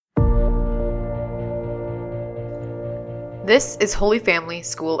This is Holy Family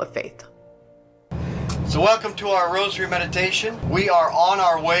School of Faith. So welcome to our Rosary Meditation. We are on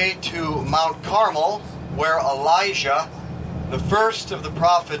our way to Mount Carmel, where Elijah, the first of the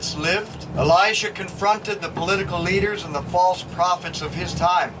prophets, lived. Elijah confronted the political leaders and the false prophets of his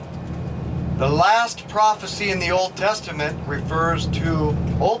time. The last prophecy in the Old Testament refers to,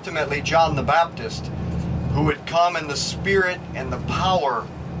 ultimately, John the Baptist, who would come in the spirit and the power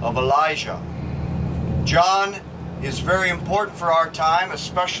of Elijah. John is very important for our time,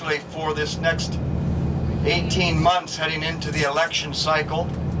 especially for this next 18 months heading into the election cycle.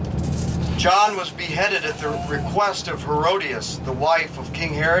 John was beheaded at the request of Herodias, the wife of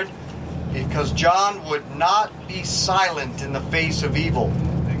King Herod, because John would not be silent in the face of evil.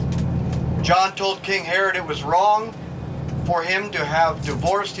 John told King Herod it was wrong for him to have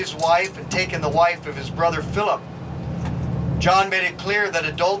divorced his wife and taken the wife of his brother Philip. John made it clear that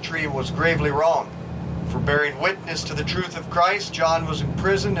adultery was gravely wrong. For bearing witness to the truth of Christ, John was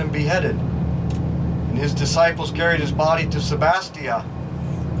imprisoned and beheaded. And his disciples carried his body to Sebastia,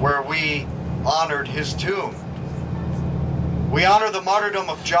 where we honored his tomb. We honor the martyrdom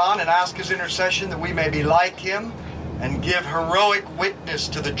of John and ask his intercession that we may be like him and give heroic witness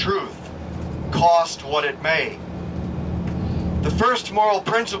to the truth, cost what it may. The first moral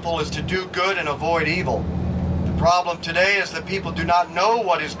principle is to do good and avoid evil. The problem today is that people do not know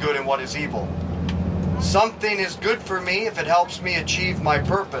what is good and what is evil. Something is good for me if it helps me achieve my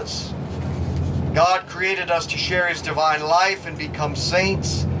purpose. God created us to share His divine life and become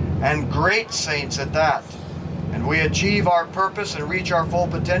saints, and great saints at that. And we achieve our purpose and reach our full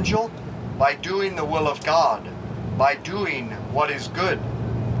potential by doing the will of God, by doing what is good.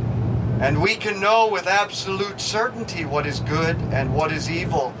 And we can know with absolute certainty what is good and what is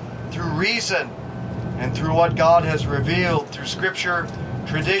evil through reason and through what God has revealed through Scripture,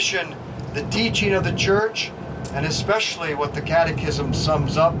 tradition, the teaching of the Church, and especially what the Catechism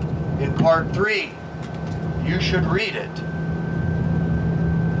sums up in Part 3. You should read it.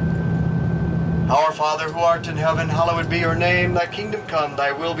 Our Father who art in heaven, hallowed be your name. Thy kingdom come,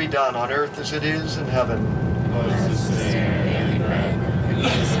 thy will be done on earth as it is in heaven. Give us this day our daily bread, and forgive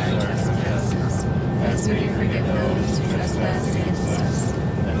us our trespasses, as we forgive those who trespass against us.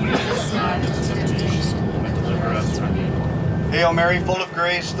 And lead us not into temptation, but deliver us from evil. Hail Mary, full of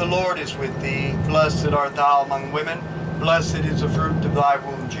grace, the Lord is with thee. Blessed art thou among women. Blessed is the fruit of thy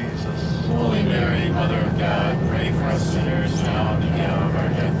womb, Jesus. Holy Mary, Mother of God, pray for us sinners now and at the hour of our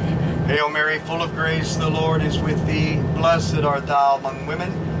death. Amen. Hail Mary, full of grace, the Lord is with thee. Blessed art thou among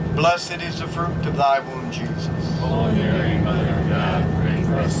women. Blessed is the fruit of thy womb, Jesus. Holy Mary, Mother of God, pray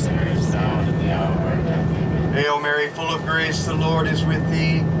for us sinners now and at the hour of our death. Amen. Hail Mary, full of grace, the Lord is with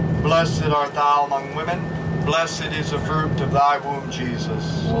thee. Blessed art thou among women. Blessed is the fruit of thy womb,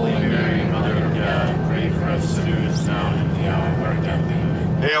 Jesus. Holy Mary, Mother of God, pray for us sinners now and at the hour of our death.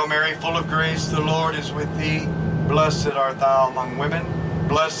 Amen. Hail Mary, full of grace, the Lord is with thee. Blessed art thou among women.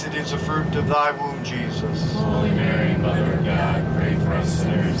 Blessed is the fruit of thy womb, Jesus. Holy Mary, Mother of God, pray for us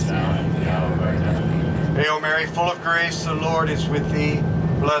sinners now and at the hour of our death. Amen. Hail Mary, full of grace, the Lord is with thee.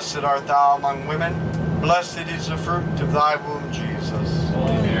 Blessed art thou among women. Blessed is the fruit of thy womb, Jesus.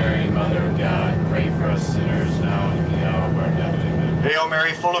 Holy Mary, Mother of God, pray for us sinners now and at the hour of our death. Amen. Hail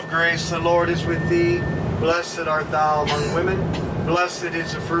Mary, full of grace, the Lord is with thee. Blessed art thou among women. Blessed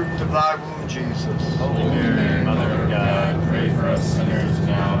is the fruit of thy womb, Jesus. Holy Mary, Mother of God, pray for us sinners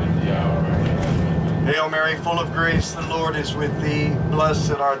now and at the hour of our death. Amen. Hail Mary, full of grace, the Lord is with thee.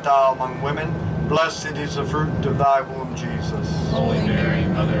 Blessed art thou among women. Blessed is the fruit of thy womb, Jesus. Holy Mary,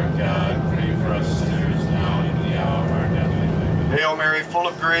 Mother of God, pray for us sinners now and at the hour of our death. Amen. Hail Mary, full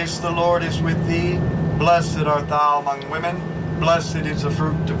of grace, the Lord is with thee. Blessed art thou among women. Blessed is the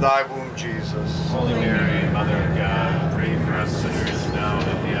fruit of thy womb, Jesus. Holy Mary, Mother of God, pray for us sinners now and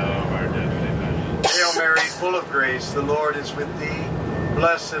at the hour of our death. Amen. Hail Mary, full of grace, the Lord is with thee.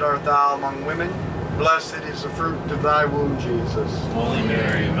 Blessed art thou among women. Blessed is the fruit of thy womb, Jesus. Holy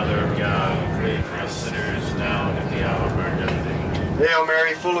Mary, Mother of God, pray for us sinners now and at the hour of our death. Amen. Hail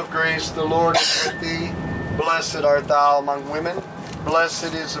Mary, full of grace, the Lord is with thee. Blessed art thou among women.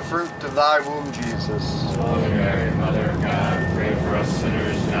 Blessed is the fruit of thy womb, Jesus. Holy Mary, Mother of God, pray for us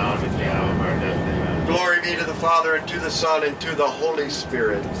sinners now and at the hour of our death. Amen. Glory be to the Father, and to the Son, and to the Holy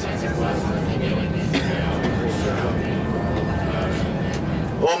Spirit. As it was in the beginning, is now, and ever shall be, world without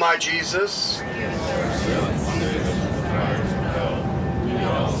end. O my Jesus, Forgive our sins, save us from the fires of hell. Lead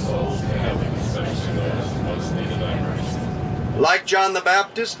all souls to heaven, especially those who most need thy mercy. like John the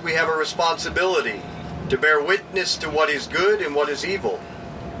Baptist, we have a responsibility to bear witness to what is good and what is evil.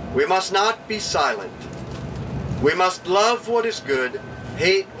 We must not be silent. We must love what is good,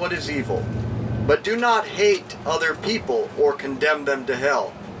 hate what is evil. But do not hate other people or condemn them to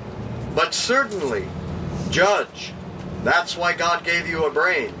hell. But certainly judge. That's why God gave you a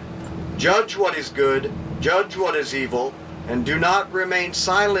brain. Judge what is good, judge what is evil, and do not remain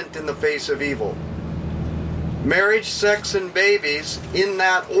silent in the face of evil. Marriage, sex, and babies in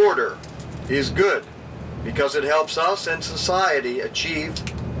that order is good because it helps us and society achieve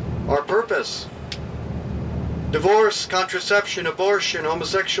our purpose. Divorce, contraception, abortion,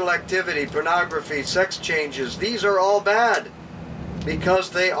 homosexual activity, pornography, sex changes, these are all bad because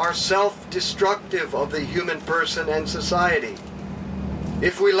they are self-destructive of the human person and society.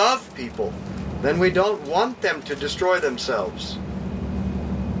 If we love people, then we don't want them to destroy themselves.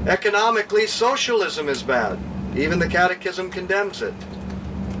 Economically, socialism is bad. Even the Catechism condemns it.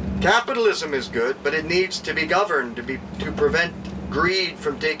 Capitalism is good, but it needs to be governed to prevent greed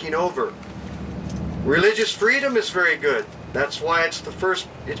from taking over. Religious freedom is very good. That's why it's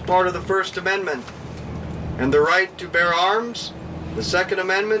part of the First Amendment. And the right to bear arms, the Second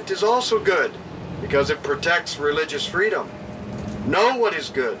Amendment, is also good because it protects religious freedom. Know what is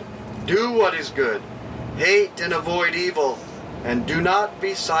good. Do what is good. Hate and avoid evil. And do not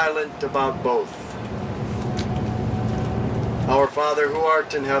be silent about both. Our Father, who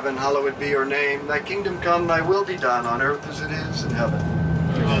art in heaven, hallowed be your name. Thy kingdom come, thy will be done on earth as it is in heaven.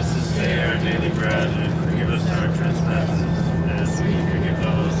 Give us this day our daily bread, and forgive us our trespasses, as we forgive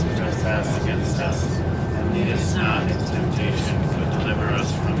those who trespass against us. And lead us not into temptation, but deliver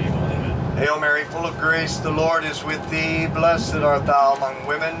us from evil. Amen. Hail Mary, full of grace, the Lord is with thee. Blessed art thou among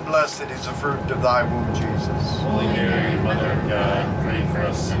women. Blessed is the fruit of thy womb, Jesus. Holy Mary, Mother of God, pray for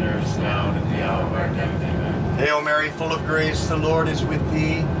us sinners now and at the hour of our death. Amen. Hail Mary, full of grace, the Lord is with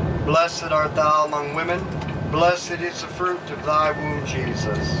thee. Blessed art thou among women. Blessed is the fruit of thy womb,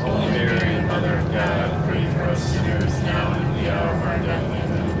 Jesus. Holy Mary, Mother of God, pray for us sinners now and at the hour of our death.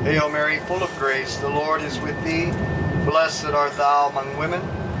 Amen. Hail Mary, full of grace, the Lord is with thee. Blessed art thou among women.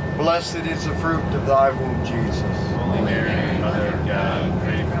 Blessed is the fruit of thy womb, Jesus. Holy Mary, Mother of God,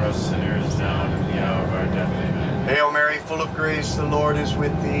 pray for us sinners now and at the hour of our death. Amen. Hail Mary, full of grace, the Lord is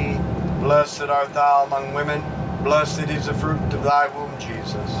with thee. Blessed art thou among women. Blessed is the fruit of thy womb,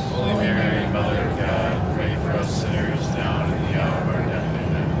 Jesus. Holy Mary, Mother of God, pray for us sinners now and at the hour of our death.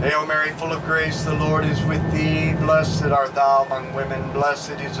 Amen. Hail Mary, full of grace, the Lord is with thee. Blessed art thou among women.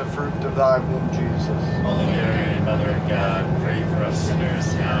 Blessed is the fruit of thy womb, Jesus. Holy Mary, Mother of God, pray for us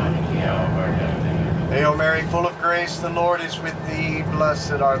sinners now and at the hour of our death. Amen. Hail Mary, full of grace, the Lord is with thee.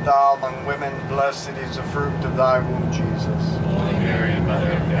 Blessed art thou among women. Blessed is the fruit of thy womb, Jesus. Holy Mary,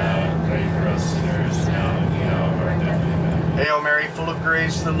 Mother of God, pray for us sinners now and at the hour of our death. Amen. Hail Mary, full of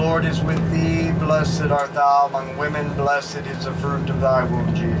grace, the Lord is with thee. Blessed art thou among women. Blessed is the fruit of thy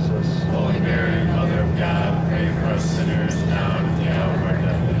womb, Jesus. Holy Mary, Mother of God, pray for us sinners now and at the hour of our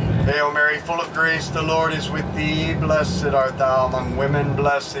death. Amen. Hail Mary, full of grace, the Lord is with thee. Blessed art thou among women.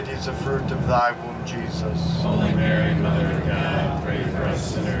 Blessed is the fruit of thy womb, Jesus. Holy Mary, Mother of God, pray for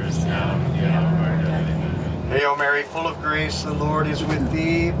us sinners now and at the hour of our death. Amen. Hail Mary, full of grace, the Lord is with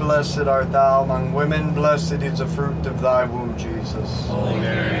thee. Blessed art thou among women. Blessed is the fruit of thy womb, Jesus. Holy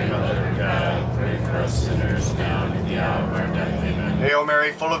Mary, Mother of God, pray for us sinners now and at the hour of our death. Amen. Hail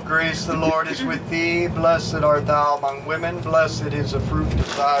Mary, full of grace, the Lord is with thee. Blessed art thou among women. Blessed is the fruit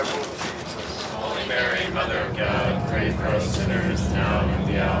of thy womb, Jesus. Holy Mary, Mother of God, pray for us sinners now and at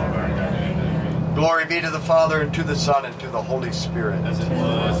the hour of our death. Amen. Glory be to the Father, and to the Son, and to the Holy Spirit. As it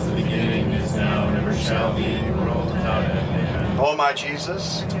was in the beginning, is now, and ever shall be, world without end. Amen. O my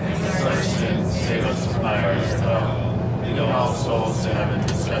Jesus, Forgive us our sins, save us from fires as well. Lead all souls to heaven,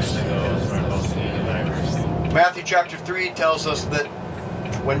 especially those who are most in need of thy mercy. Matthew chapter 3 tells us that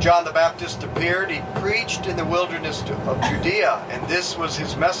when John the Baptist appeared, he preached in the wilderness of Judea, and this was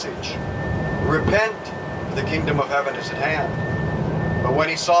his message: repent, for the kingdom of heaven is at hand. But when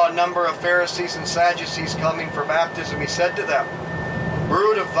he saw a number of Pharisees and Sadducees coming for baptism, he said to them,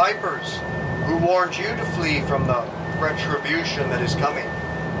 brood of vipers, who warned you to flee from the retribution that is coming?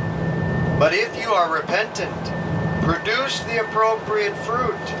 But if you are repentant, produce the appropriate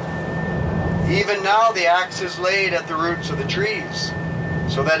fruit. Even now the axe is laid at the roots of the trees,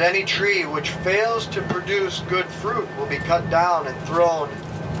 so that any tree which fails to produce good fruit will be cut down and thrown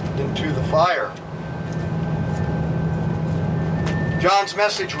into the fire. John's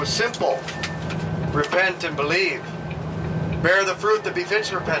message was simple: repent and believe. Bear the fruit that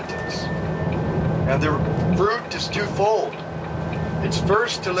befits repentance. And the fruit is twofold. It's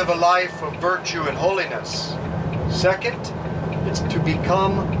first to live a life of virtue and holiness. Second, it's to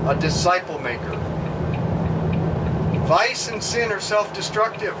become a disciple maker. Vice and sin are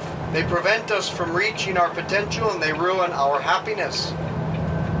self-destructive. They prevent us from reaching our potential, and they ruin our happiness.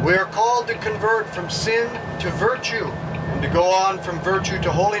 We are called to convert from sin to virtue and to go on from virtue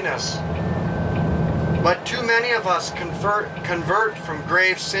to holiness. But too many of us convert from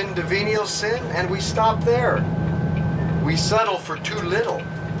grave sin to venial sin, and we stop there. We settle for too little.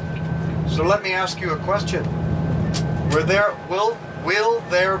 So let me ask you a question. Will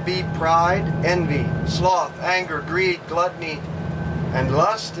there be pride, envy, sloth, anger, greed, gluttony, and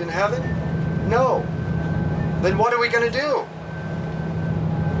lust in heaven? No. Then what are we going to do?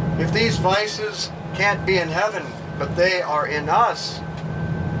 If these vices can't be in heaven, but they are in us,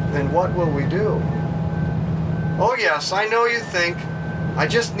 then what will we do? Oh yes, I know you think, I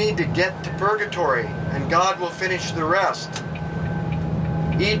just need to get to purgatory and God will finish the rest.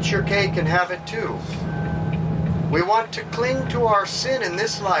 Eat your cake and have it too. We want to cling to our sin in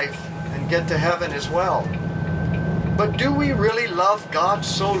this life and get to heaven as well. But do we really love God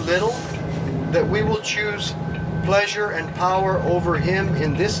so little that we will choose pleasure and power over Him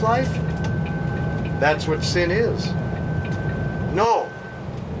in this life? That's what sin is. No.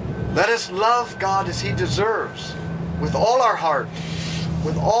 Let us love God as He deserves, with all our heart,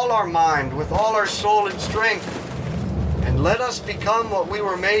 with all our mind, with all our soul and strength, and let us become what we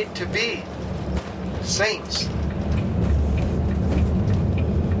were made to be, saints.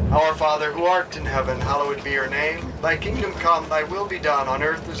 Our Father, who art in heaven, hallowed be your name. Thy kingdom come, thy will be done, on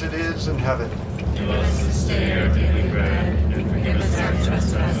earth as it is in heaven. Give us this day our daily bread, and forgive us our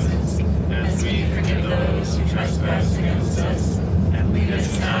trespasses, as we forgive those who trespass against us. And lead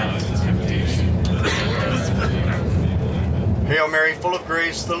us not into temptation, but deliver us from evil. Hail Mary, full of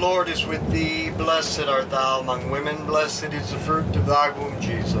grace, the Lord is with thee. Blessed art thou among women. Blessed is the fruit of thy womb,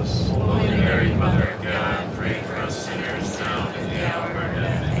 Jesus. Holy Mary, Mother of God, pray for us sinners now and at the hour of our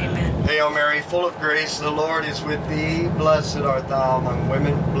death. Amen. Hail Mary, full of grace, the Lord is with thee. Blessed art thou among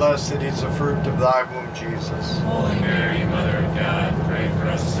women. Blessed is the fruit of thy womb, Jesus. Holy Mary, Mother of God, pray for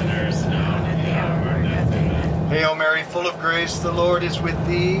us sinners now and at the hour of our death. Amen. Hail Mary, full of grace, the Lord is with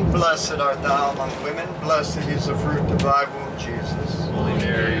thee. Blessed art thou among women. Blessed is the fruit of thy womb, Jesus. Holy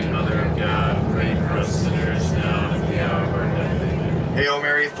Mary, Mother of God, pray for us sinners now and at the hour of our death. Amen. Hail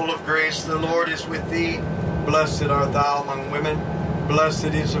Mary, full of grace, the Lord is with thee. Blessed art thou among women. Blessed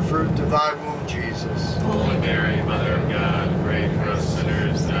is the fruit of thy womb, Jesus. Holy Mary, Mother of God, pray for us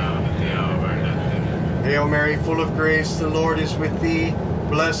sinners now and at the hour of our death. Amen. Hail Mary, full of grace, the Lord is with thee.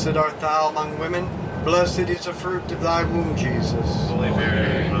 Blessed art thou among women. Blessed is the fruit of thy womb, Jesus. Holy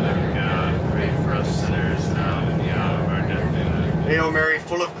Mary, Mother of God, pray for us sinners now and at the hour of our death. Amen. Hail Mary,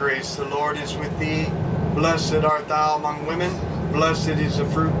 full of grace, the Lord is with thee. Blessed art thou among women. Blessed is the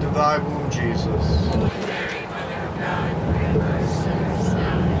fruit of thy womb, Jesus. Holy Mary, Mother of God, pray for us sinners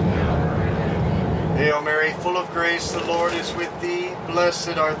now and at the hour of our death. Amen. Hail Mary, full of grace, the Lord is with thee.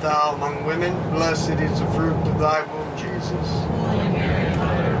 Blessed art thou among women. Blessed is the fruit of thy womb, Jesus. Holy Mary,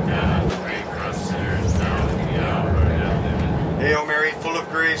 Mother of God, pray for us sinners now and at the hour of our death. Amen. Hail Mary, full of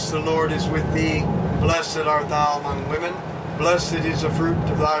grace, the Lord is with thee. Blessed art thou among women. Blessed is the fruit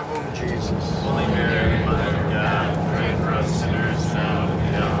of thy womb, Jesus. Holy Mary, Mother of God, pray for us sinners now and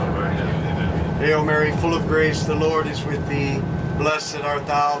at the hour of our death. Amen. Hail Mary, full of grace, the Lord is with thee. Blessed art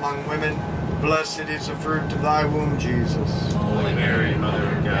thou among women. Blessed is the fruit of thy womb, Jesus. Holy Mary, Mother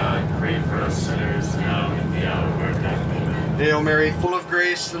of God, pray for us sinners now and at the hour of our death. Amen. Hail Mary, full of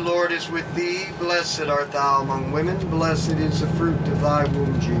grace, the Lord is with thee. Blessed art thou among women. Blessed is the fruit of thy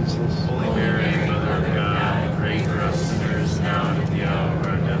womb, Jesus. Holy Mary, Mother of God, pray for us sinners now and at the hour of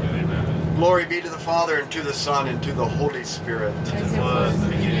our death. Amen. Glory be to the Father, and to the Son, and to the Holy Spirit. As it was in the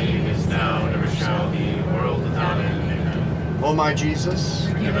beginning, is now, and ever shall be, world without end. Amen. O my Jesus,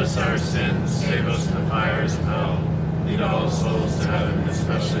 Forgive us our sins, save us from the fires of hell. Lead all souls to heaven,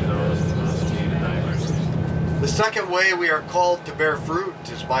 especially those in most need of thy mercy. the second way we are called to bear fruit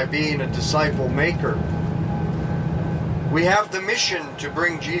is by being a disciple maker. We have the mission to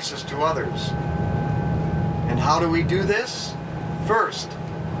bring Jesus to others. And how do we do this? First,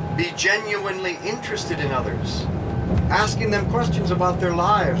 be genuinely interested in others, asking them questions about their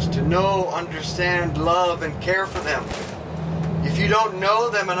lives to know, understand, love, and care for them. If you don't know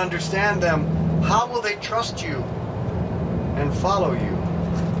them and understand them, how will they trust you and follow you?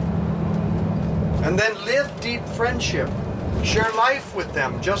 And then live deep friendship. Share life with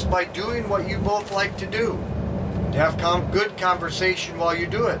them just by doing what you both like to do. To have good conversation while you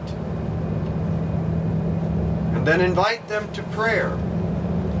do it. And then invite them to prayer.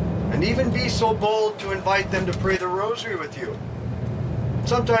 And even be so bold to invite them to pray the rosary with you.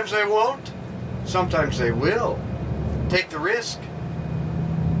 Sometimes they won't. Sometimes they will. Take the risk.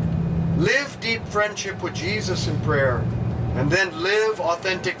 Live deep friendship with Jesus in prayer. And then live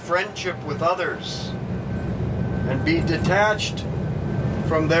authentic friendship with others. And be detached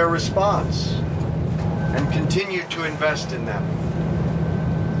from their response and continue to invest in them.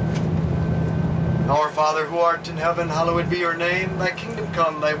 Our Father who art in heaven, hallowed be your name. Thy kingdom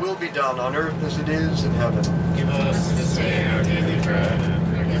come, thy will be done on earth as it is in heaven. Give us this day our daily bread,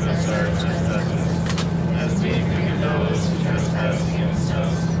 and forgive us our trespasses, as we forgive those who trespass against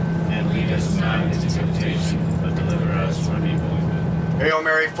us. And lead us not into temptation, but deliver us from evil. Hail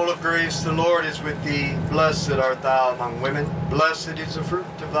Mary, full of grace, the Lord is with thee. Blessed art thou among women. Blessed is the fruit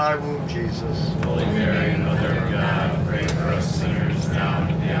of thy womb, Jesus. Holy Mary, Mother of God, pray for us sinners, now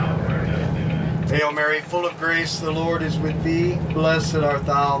and at the hour of our death. Amen. Hail Mary, full of grace, the Lord is with thee. Blessed art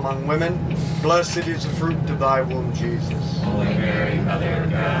thou among women. Blessed is the fruit of thy womb, Jesus. Holy Mary, Mother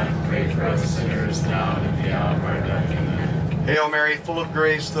of God, pray for us sinners, now and at the hour of our death. Amen. Hail Mary, full of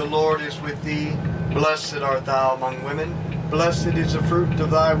grace, the Lord is with thee. Blessed art thou among women. Blessed is the fruit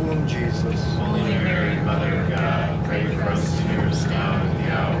of thy womb, Jesus. Holy Mary, Mother of God, pray for us sinners, now and at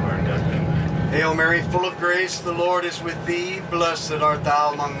the hour of our death. Amen. Hail Mary, full of grace, the Lord is with thee. Blessed art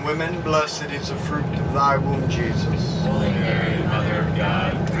thou among women. Blessed is the fruit of thy womb, Jesus. Holy Mary, Mother of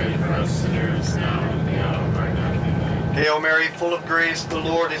God, pray for us sinners, now and at the hour of our death. Amen. Hail Mary, full of grace, the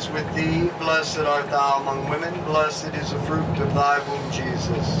Lord is with thee. Blessed art thou among women. Blessed is the fruit of thy womb,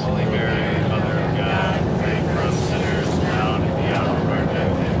 Jesus. Holy Mary, Mother of God, pray for us sinners, now and at the hour of our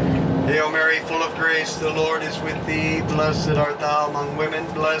death. Amen. Hail Mary, full of grace, the Lord is with thee. Blessed art thou among women.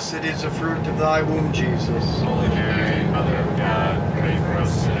 Blessed is the fruit of thy womb, Jesus. Holy Mary, Mother of God, pray for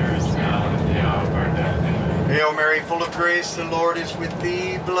us sinners, now and at the hour of our death. Amen. Hail Mary, full of grace, the Lord is with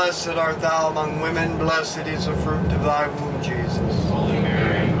thee. Blessed art thou among women. Blessed is the fruit of thy womb, Jesus. Holy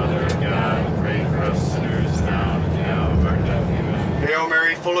Mary, Mother of God, pray for us sinners, now and at the hour of our death. Amen. Hail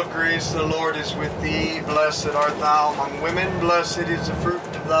Mary, full of grace, the Lord is with thee. Blessed art thou among women. Blessed is the fruit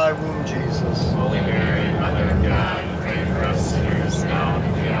of thy womb, Jesus. Holy Mary, Mother of God, pray for us sinners, now and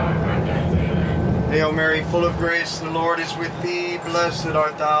at the hour of our death. Amen. Hail Mary, full of grace, the Lord is with thee. Blessed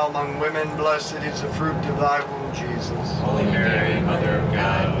art thou among women. Blessed is the fruit of thy womb, Jesus. Holy Mary, Mother of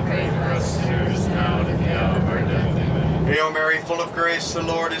God, pray for us sinners, now and at the hour of our death. Amen. Hail Mary, full of grace, the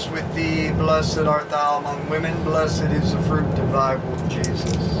Lord is with thee. Blessed art thou among women. Blessed is the fruit of thy womb,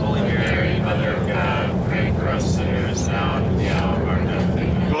 Jesus. Holy Mary, Mother of God, pray for us sinners, now and at the hour of our death.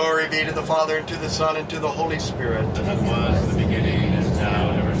 Amen. Glory be to the Father, and to the Son, and to the Holy Spirit. As it was in the beginning, is now,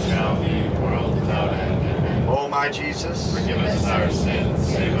 and ever shall be, world without end. Amen. O my Jesus, Forgive us our sins,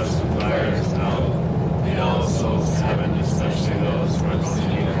 save us from fires of hell. Lead all souls to heaven, especially those who are most in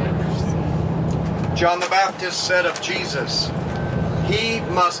need of thy mercy. John the Baptist said of Jesus, "He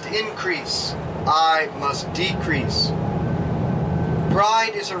must increase, I must decrease."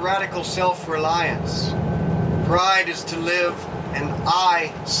 Pride is a radical self-reliance. Pride is to live an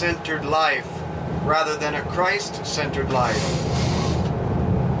I-centered life rather than a Christ-centered life.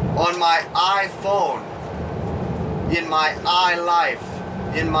 On my iPhone, in my I-life,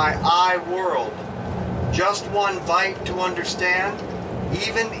 in my I-world, just one bite to understand,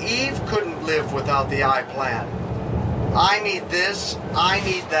 even Eve couldn't live without the I plan. I need this, I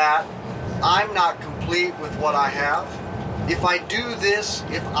need that, I'm not complete with what I have. If I do this,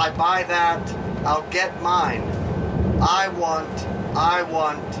 if I buy that, I'll get mine. I want, I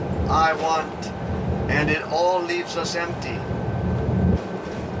want, I want, and it all leaves us empty.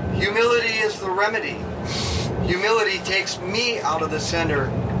 Humility is the remedy. Humility takes me out of the center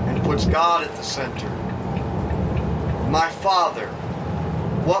and puts God at the center. My Father,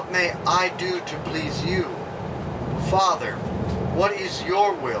 what may I do to please you? Father, what is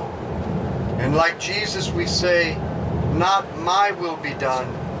your will? And like Jesus we say, not my will be done,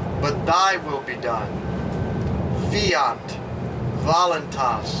 but thy will be done. Fiat,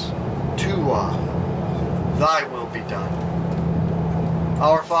 voluntas, tua, thy will be done.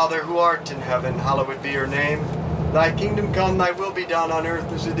 Our Father who art in heaven, hallowed be your name. Thy kingdom come, thy will be done on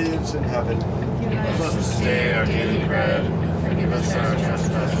earth as it is in heaven. Give us this day our daily bread, and forgive us our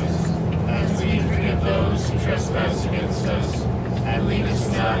trespasses, as we forgive those who trespass against us. And lead us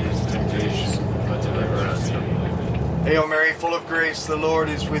not into temptation, but deliver us from evil. Hail Mary, full of grace, the Lord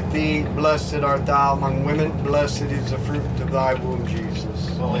is with thee. Blessed art thou among women. Blessed is the fruit of thy womb,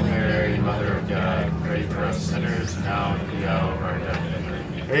 Jesus. Holy Mary, Mother of God, pray for us sinners, now and at the hour of our death.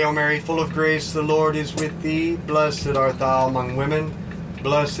 Amen. Hail Mary, full of grace, the Lord is with thee. Blessed art thou among women.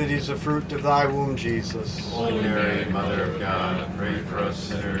 Blessed is the fruit of thy womb, Jesus. Holy Mary, Mother of God, pray for us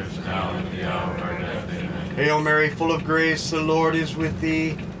sinners, now and at the hour of our death. Amen. Hail Mary, full of grace, the Lord is with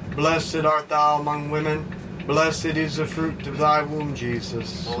thee. Blessed art thou among women. Blessed is the fruit of thy womb,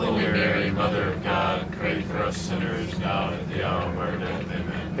 Jesus. Holy Mary, Mother of God, pray for us sinners, now and at the hour of our death.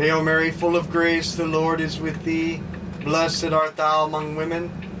 Amen. Hail Mary, full of grace, the Lord is with thee. Blessed art thou among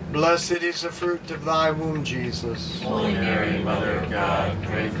women. Blessed is the fruit of thy womb, Jesus. Holy Mary, Mother of God,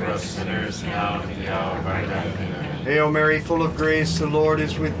 pray for us sinners now and at the hour of our death. Amen. Hail Mary, full of grace, the Lord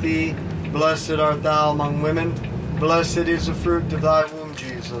is with thee. Blessed art thou among women. Blessed is the fruit of thy womb,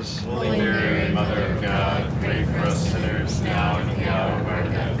 Jesus. Holy Mary, Mother of God, pray for us sinners now and at the hour of our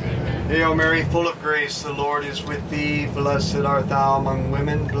death. Amen. Hail Mary, full of grace, the Lord is with thee. Blessed art thou among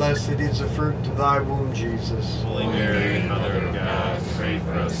women. Blessed is the fruit of thy womb, Jesus. Holy Mary, Mother of God, pray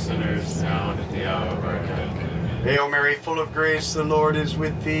for us sinners now and at the hour of our death. Amen. Hail Mary, full of grace, the Lord is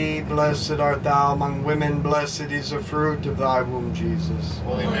with thee. Blessed art thou among women. Blessed is the fruit of thy womb, Jesus.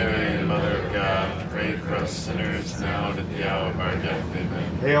 Holy Mary, Mother of God, pray for us sinners now and at the hour of our death.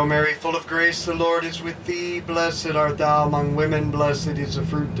 Amen. Hail Mary, full of grace, the Lord is with thee. Blessed art thou among women. Blessed is the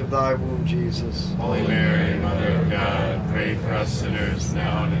fruit of thy womb, Jesus. Holy Mary, Mother of God, pray for us sinners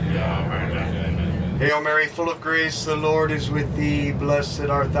now and at the hour of our death. Amen. Hail Mary, full of grace, the Lord is with thee. Blessed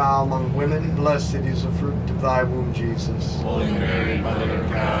art thou among women. Blessed is the fruit of thy womb, Jesus. Holy Mary, Mother of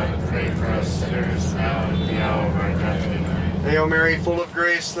God, pray for us sinners now and at the hour of our death. Amen. Hail Mary, full of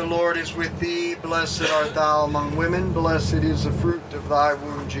grace, the Lord is with thee. Blessed art thou among women. Blessed is the fruit of thy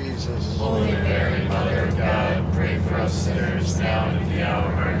womb, Jesus. Holy Mary, Mother of God, pray for us sinners now and at the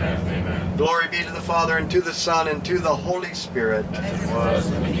hour of our death. Amen. Glory be to the Father, and to the Son, and to the Holy Spirit. As it was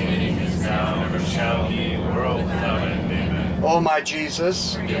in the beginning, is now, and ever shall be, world without end. Amen. O my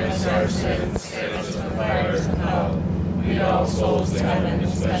Jesus, Forgive us our sins, save us from the fires of hell. Lead all souls to heaven,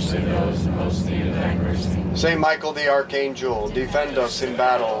 especially those in most need of thy mercy. Saint Michael the Archangel, defend us in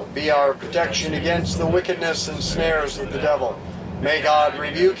battle. Be our protection against the wickedness and snares of the devil. May God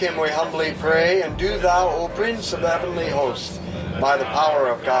rebuke him, we humbly pray. And do thou, O Prince of heavenly hosts, by the power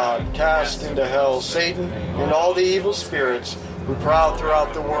of God, cast into hell Satan and all the evil spirits who prowl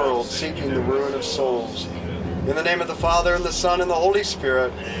throughout the world, seeking the ruin of souls. In the name of the Father, and the Son, and the Holy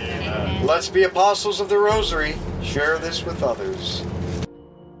Spirit. Amen. Let's be apostles of the Rosary. Share this with others.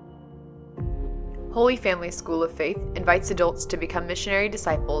 Holy Family School of Faith invites adults to become missionary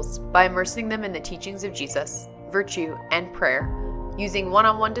disciples by immersing them in the teachings of Jesus, virtue, and prayer, using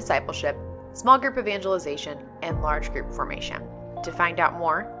one-on-one discipleship, small group evangelization, and large group formation. To find out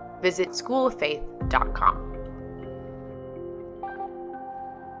more, visit schooloffaith.com.